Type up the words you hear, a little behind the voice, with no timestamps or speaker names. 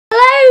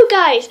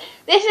guys,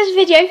 this is a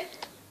video,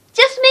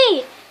 just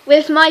me,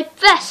 with my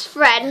best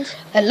friend.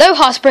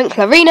 Aloha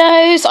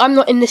Sprinklerinos, I'm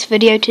not in this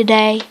video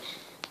today.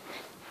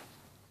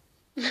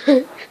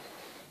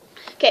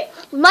 Okay,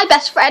 with my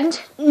best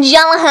friend,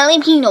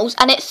 Jalehalepinoes,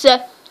 and it's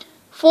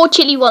 4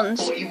 chili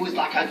ones. Turn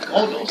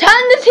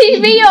the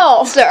TV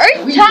off. Sorry?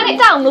 Turn it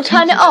down or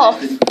turn it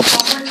off.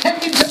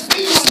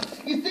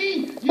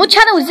 What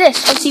channel is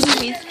this? Oh,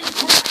 CBBC.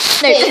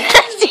 No,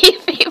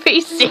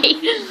 CBBC.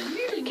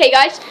 Okay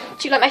guys,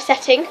 do you like my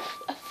setting?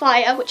 A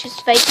fire, which is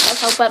fake,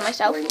 so I'll burn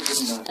myself.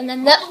 And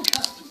then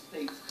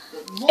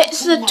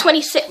it's the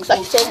 26th,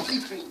 I think.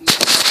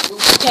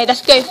 Okay,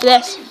 let's go for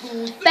this.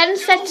 Ben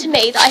said to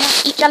me that I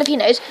have to eat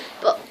jalapenos,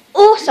 but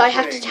also I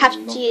have to have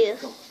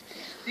cheese.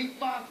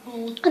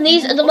 And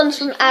these are the ones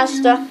from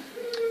Asda,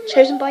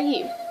 chosen by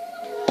you.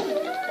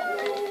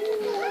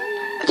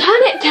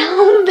 Turn it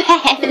down,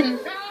 Ben.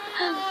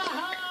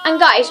 And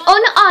guys,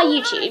 on our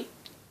YouTube,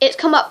 it's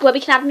come up where we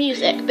can add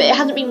music, but it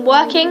hasn't been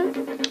working.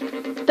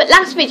 But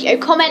last video,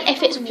 comment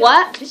if it's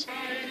worked,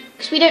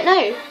 because we don't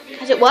know.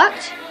 Has it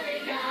worked?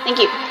 Thank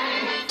you.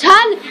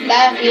 Turn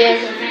left.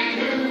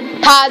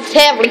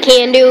 Positively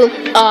can do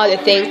all the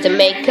things to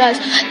make us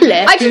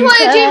left. I just want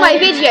to do my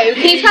video.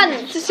 Can you turn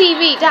the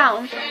TV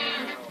down?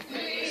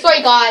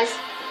 Sorry guys.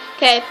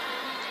 Okay.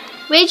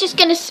 We're just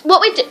gonna.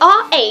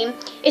 Our aim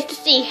is to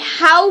see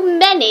how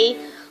many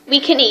we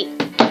can eat.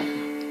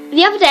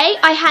 The other day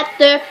I had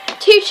the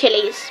 2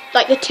 chilies,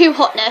 like the 2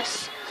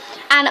 hotness,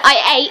 and I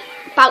ate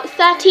about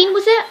 13,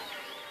 was it?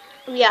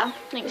 Yeah,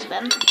 thanks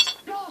Ben.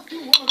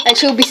 And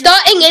she'll be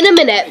starting in a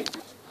minute.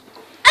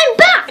 I'm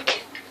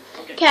back!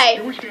 Okay,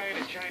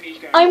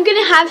 I'm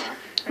gonna have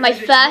my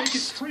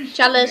first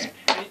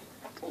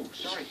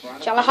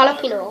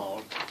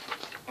Jalapeño.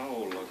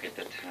 Oh, look at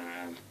the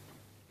time.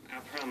 I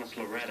promised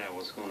Loretta I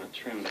was going to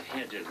trim the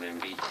hedges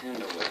and be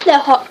tender with it. They're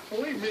hot.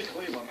 Believe me,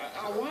 Cleveland,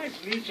 our wives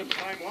need some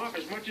time off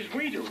as much as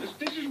we do.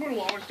 This is what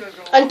Lois does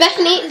all And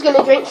Bethany is going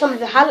to drink some of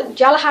the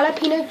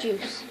Jalapeño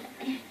juice.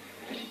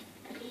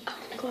 Oh,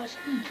 God.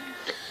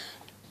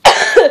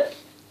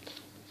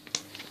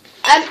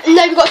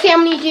 No, we've got to see how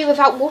many you do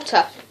without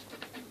water.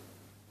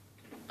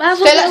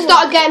 So let's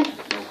start again.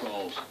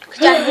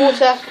 Without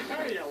water.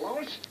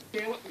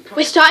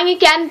 We're starting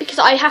again because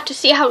I have to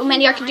see how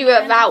many I can do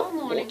without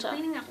water.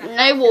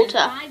 No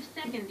water.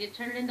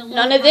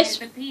 None of this.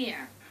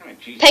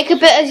 Take a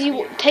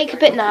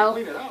bit now.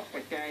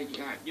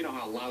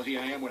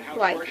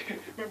 Right.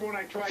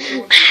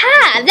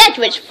 Ha! That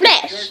was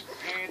flesh.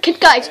 Okay,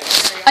 guys,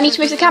 I need to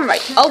move the camera.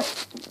 Oh,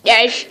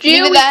 there's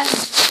Leave it there.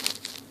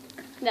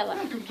 Never.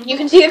 You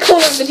can see the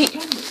corner of the teeth.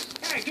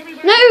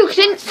 No,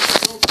 couldn't.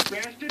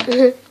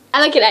 I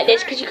like it like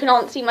this because you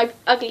can't see my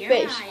ugly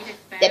face.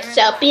 That's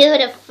so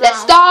beautiful. Let's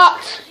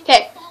start.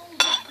 Okay,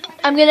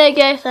 I'm gonna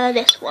go for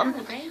this one,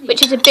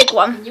 which is a big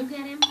one.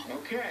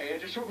 Okay, I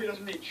just hope he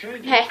doesn't need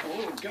change. Okay. A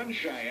little gun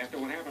shy after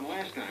what happened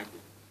last time.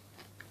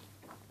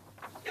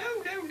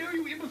 No,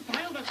 you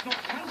imbecile, that's not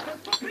house,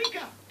 that's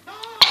paprika.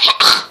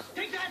 Oh,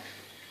 take that.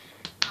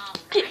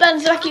 It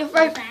burns the back of your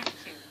throat.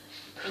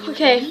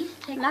 Okay,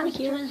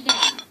 manicure.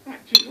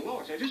 Geez,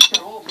 Lois, I just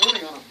spent all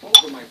morning on a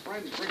boat with my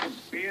friends drinking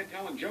beer,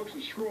 telling jokes,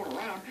 and screwing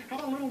around. How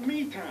about a little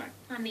me time?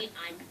 Honey,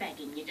 I'm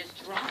begging you.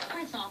 Just drop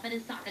Chris off at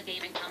his soccer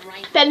game and come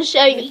right. Ben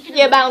showing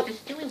the amount.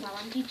 While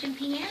I'm teaching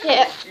piano.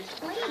 Here.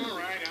 All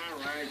right.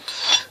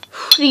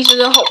 These are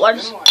the hot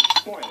ones. You know I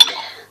spoiled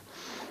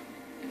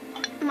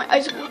it. My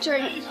eyes are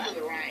watering.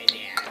 All right,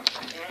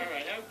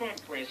 have fun,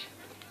 Chris.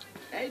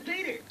 Hey,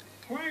 Didi,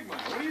 Quagmire,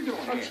 what are you doing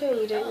I'm here? sure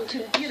you don't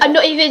need to. I'm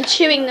not even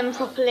chewing them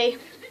properly.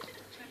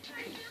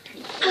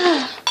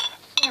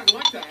 I'd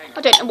like to hang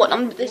I don't know what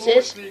number this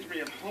is. Needs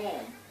me at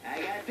home.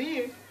 I got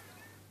beer.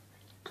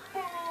 Oh,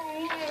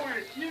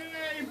 Lois,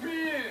 yay,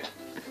 beer.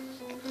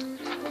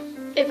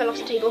 If I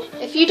lost the table.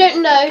 If you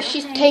don't know,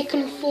 she's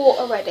taken 4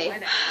 already.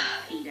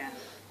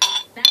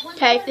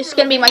 Okay, this is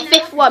going to be my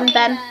 5th one,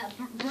 Ben.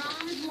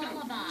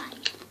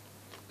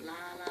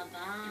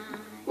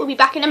 We'll be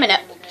back in a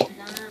minute.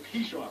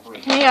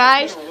 Hey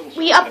guys,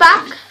 we are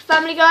back.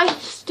 Family Guy,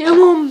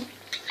 still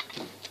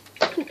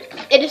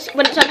It is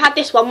when I've had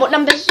this one. What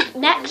number's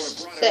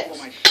next? 6.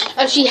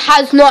 And she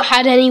has not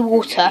had any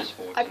water.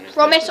 I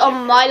promise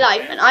on my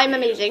life, and I'm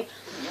amazing.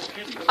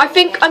 I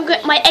think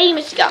my aim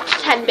is to get up to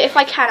 10, but if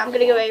I can, I'm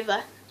going to go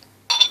over.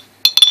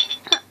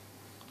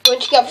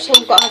 Once you get up to 10,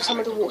 you've got to have some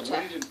of the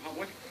water.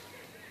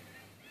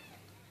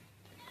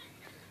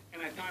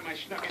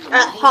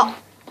 Hot.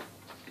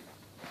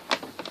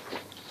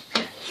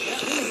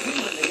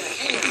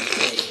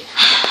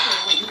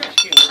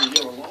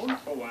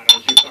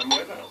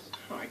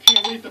 I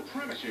can't leave the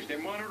premises. They're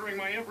monitoring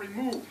my every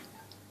move.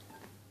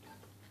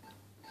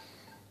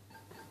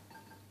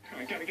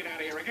 I gotta get out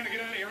of here.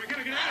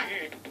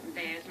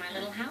 There's my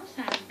little house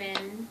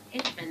husband.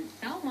 It's been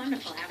so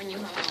wonderful having you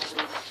home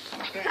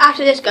always.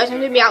 After this, guys, I'm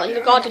going to be out in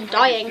the garden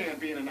dying.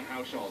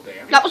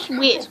 That was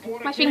weird.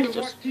 My fingers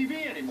just...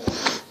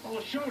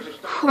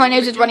 My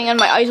nose is running and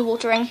my eyes are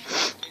watering.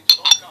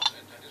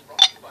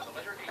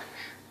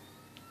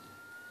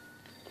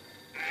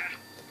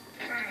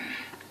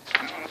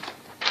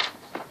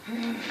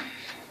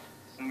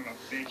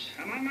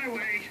 I'm on my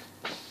way.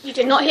 You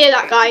did not hear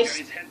that,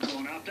 guys.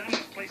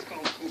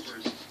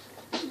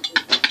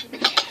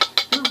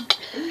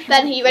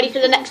 Ben, are you ready for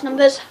the next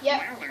numbers?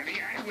 Yep.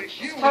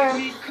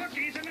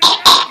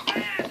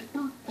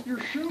 You're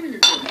shooting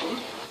again,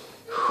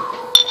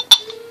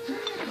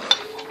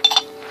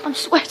 I'm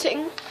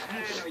sweating. I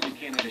know you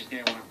can't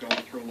understand what I'm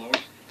going through,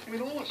 Lois. I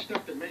mean, all the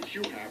stuff that makes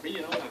you happy,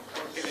 you know, like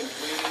cooking and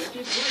cleaning, it's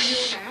just right here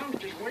in the house,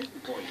 just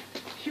waiting for you.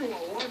 You are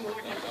one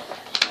lucky.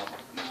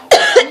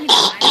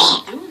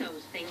 I don't do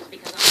those things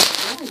because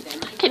I enjoy them.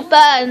 It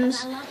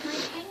burns. I love my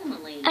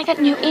family. I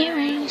got new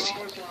earrings.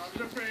 Lois loves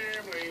the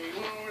family.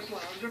 Lois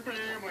loves the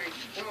family.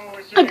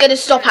 Lois I'm gonna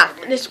stop at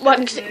this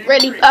one because it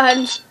really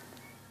burns.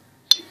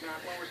 Now,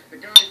 Lois, the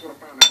guys would have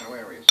found that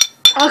hilarious.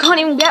 I can't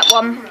even get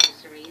one.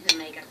 Groceries and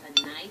make us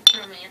a nice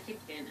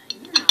romantic dinner.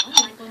 You know,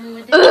 like when we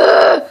were dating.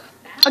 Ugh.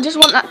 I just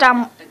want that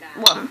damn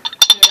one.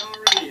 It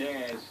already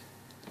has.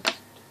 I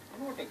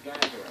wonder what the guys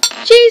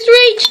are. She's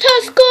reached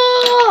her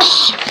score!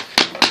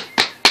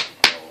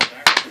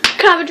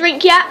 Can I have a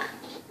drink yet?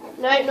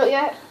 No, not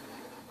yet.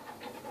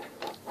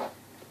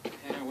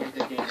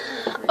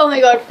 Oh my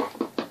god.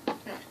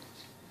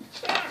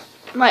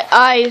 My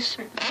eyes.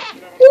 Look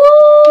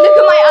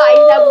at my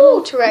eyes, they're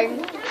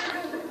watering.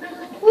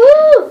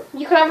 Woo!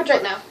 You can have a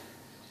drink now.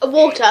 A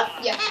water.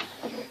 Yeah.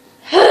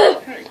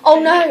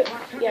 Oh no.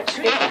 Yeah, just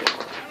drink.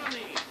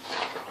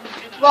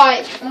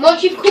 Right,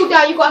 once you've cooled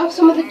down, you've got to have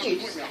some of the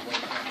juice. Look,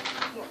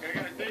 I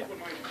got a date with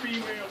my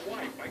female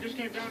wife. I just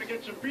came down to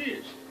get some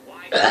beers.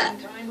 Why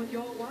spend time with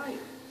your wife?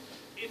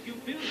 If you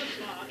build a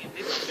spa in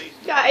this space,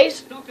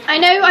 Guys, I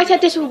know I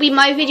said this will be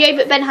my video,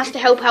 but Ben has to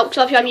help out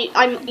because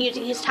I'm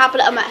using his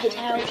tablet. I'm at his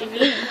house.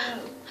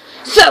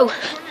 So,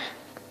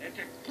 that's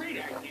a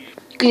great idea.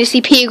 Gonna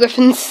see Peter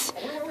Griffin's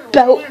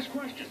belt. Last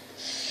question.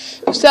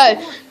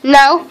 So,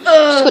 now,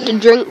 just got to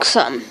drink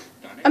some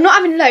I'm not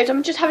having loads.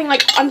 I'm just having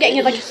I'm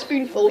getting like a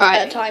spoonful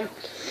at a time.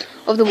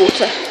 of the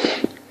water.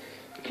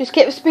 Just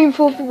get a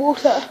spoonful of the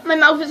water. My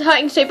mouth is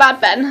hurting so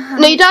bad, Ben.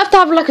 No, you don't have to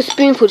have like a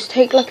spoonful, just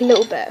take like a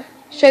little bit.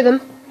 Show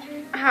them.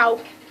 How?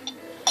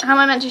 How am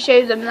I meant to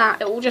show them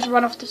that? It will just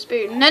run off the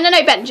spoon. No,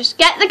 Ben, just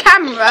get the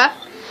camera,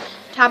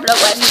 tablet,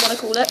 whatever you want to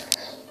call it.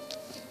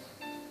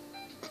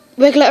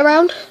 Wiggle it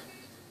around.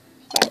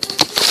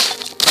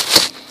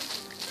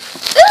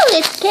 Ooh,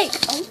 it's cake.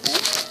 Oh,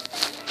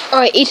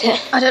 Alright, eat it.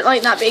 I don't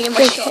like that being in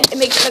my shot. It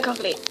makes it look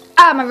ugly.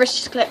 Ah, my wrist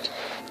is clipped.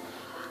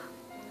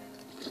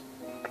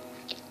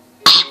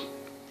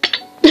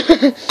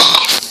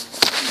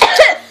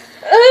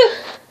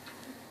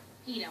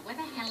 Peter, where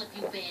the hell have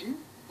you been?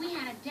 We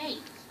had a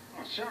date.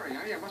 Oh, sorry,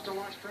 I must have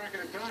lost track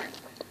of the time.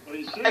 What do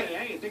you say,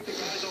 eh? You think the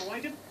guys don't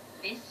like it?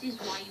 This is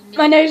why you miss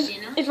My nose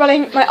dinner. is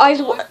running. My eyes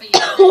are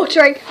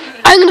watering.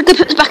 I'm gonna go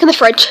put this back in the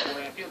fridge. Boy,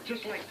 I feel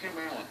just like Tim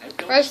Allen. I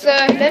don't Where's the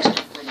lid? criminal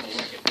record.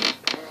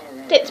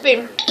 Take the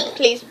spoon,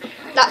 please.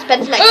 That's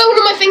Ben's leg. Oh, one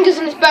of my fingers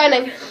and it's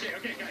burning.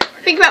 Okay,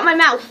 guys. Think about my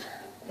mouth.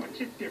 What's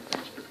the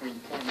difference between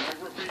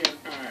pornography and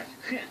art?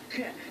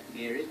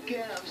 Here it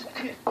comes.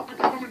 A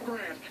common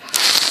grant.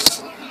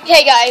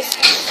 Okay, guys.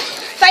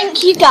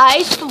 Thank you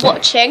guys for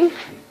watching.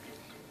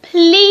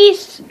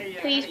 Please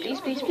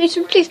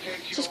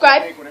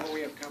subscribe.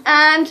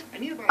 And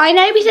I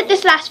know we said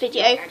this last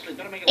video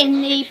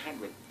in the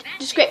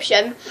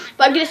description,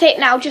 but I'm going to say it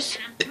now just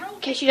in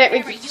case you don't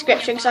read the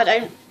description, because I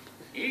don't.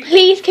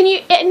 Please, can you,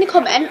 in the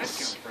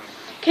comments,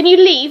 can you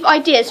leave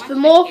ideas for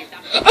more...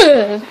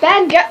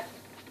 Ben, get...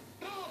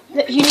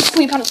 You need to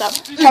pull your pants up.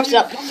 Trousers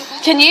up.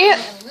 Can you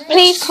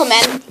please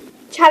comment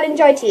challenge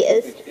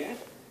ideas?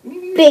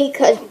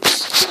 Because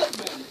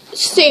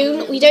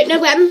soon, we don't know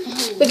when,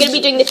 we're going to be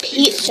doing the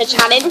pizza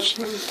challenge.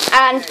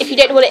 And if you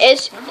don't know what it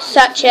is,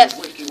 search it.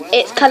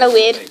 It's kind of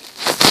weird.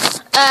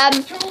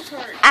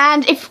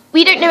 And if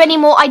we don't know any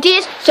more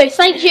ideas, so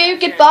thank you,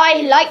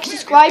 goodbye, like,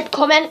 subscribe,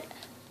 comment.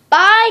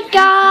 Bye,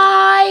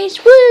 guys.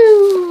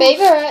 Woo!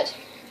 Favorite.